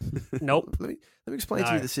 Nope. Let me explain to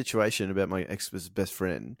No. you the situation about my ex's best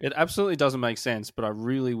friend. It absolutely doesn't make sense, but I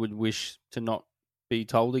really would wish to not be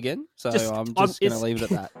told again. So I'm just going to it's- leave it at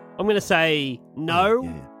that. I'm going to say no,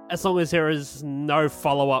 Yeah. as long as there is no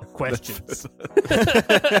follow-up questions.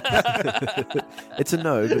 It's a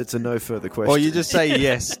no, but it's a no further question. Or you just say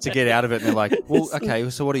yes to get out of it, and they're like, "Well, okay.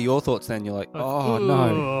 So what are your thoughts then?" You're like, "Oh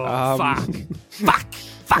no, Fuck.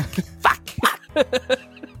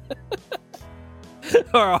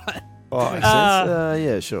 All right. Oh, makes sense.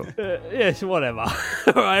 Yeah, sure. Yes, whatever.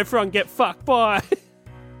 All right, everyone get fucked. Bye.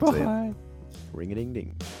 Bye. Ring a ding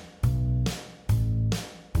ding.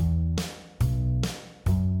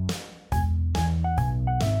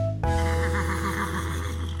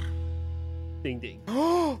 Ding ding.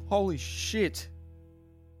 Holy shit!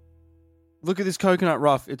 Look at this coconut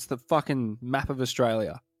rough. It's the fucking map of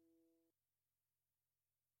Australia.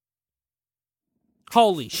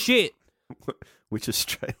 Holy shit. Which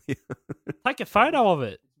Australia? Take a photo of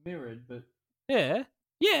it. Mirrored, but Yeah.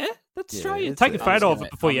 Yeah, that's Yeah, Australia. it's Take a a- photo I'm of just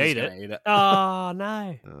it before you I'm eat just it. gonna eat it. Oh,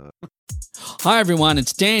 no. Hi everyone,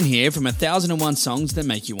 it's Dan here from 1001 Songs That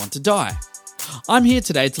Make You Want to Die. I'm here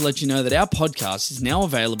today to let you know that our podcast is now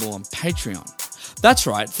available on Patreon. That's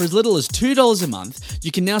right, for as little as $2 a month,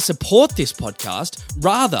 you can now support this podcast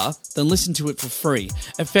rather than listen to it for free,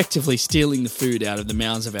 effectively stealing the food out of the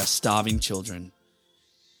mouths of our starving children.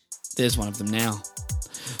 There's one of them now.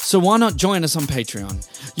 So why not join us on Patreon?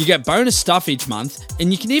 You get bonus stuff each month,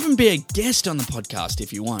 and you can even be a guest on the podcast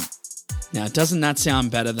if you want. Now, doesn't that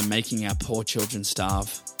sound better than making our poor children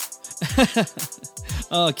starve?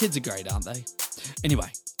 Oh, kids are great, aren't they? Anyway,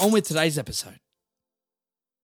 on with today's episode.